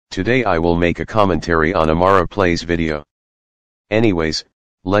Today I will make a commentary on Amara Plays video. Anyways,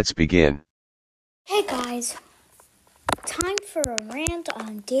 let's begin. Hey guys, time for a rant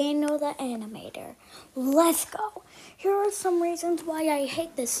on Daniel the Animator. Let's go. Here are some reasons why I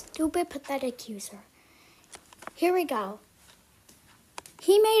hate this stupid, pathetic user. Here we go.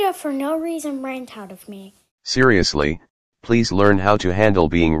 He made a for no reason rant out of me. Seriously, please learn how to handle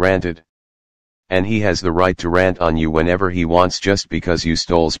being ranted. And he has the right to rant on you whenever he wants just because you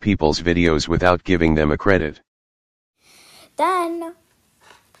stole people's videos without giving them a credit.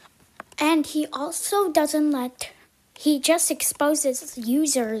 And he also he just exposes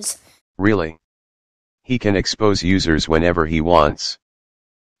users. Really? He can expose users whenever he wants.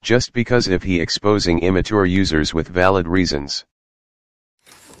 Just because if he exposing immature users with valid reasons.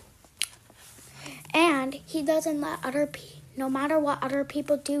 And he doesn't let no matter what other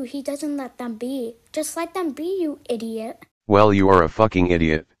people do, he doesn't let them be. Just let them be, you idiot. Well, you are a fucking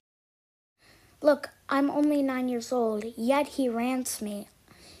idiot. Look, I'm only 9 years old, yet he rants me.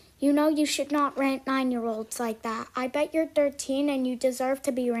 You know you should not rant 9-year-olds like that. I bet you're 13 and you deserve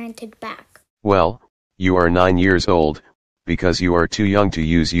to be ranted back. Well, you are 9 years old, because you are too young to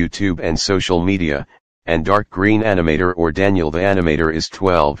use YouTube and social media, and DarkGreenAnimator or Daniel the Animator is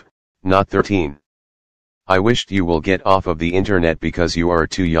 12, not 13. I wished you will get off of the internet because you are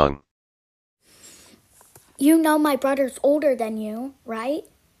too young. You know my brother's older than you, right?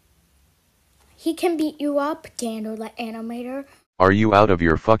 He can beat you up, Daniel the Animator. Are you out of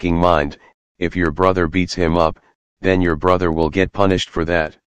your fucking mind? If your brother beats him up, then your brother will get punished for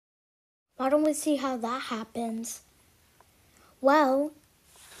that. Why don't we see how that happens? Well,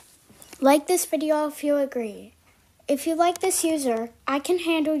 like this video if you agree. If you like this user, I can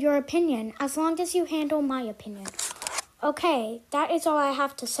handle your opinion as long as you handle my opinion. Okay, that is all I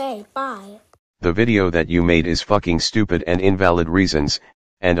have to say. Bye. The video that you made is fucking stupid and invalid reasons,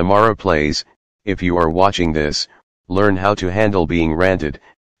 and Amara Plays, if you are watching this, learn how to handle being ranted,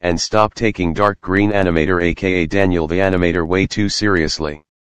 and stop taking DarkGreenAnimator aka Daniel the Animator way too seriously.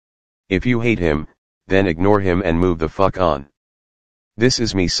 If you hate him, then ignore him and move the fuck on. This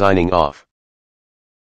is me signing off.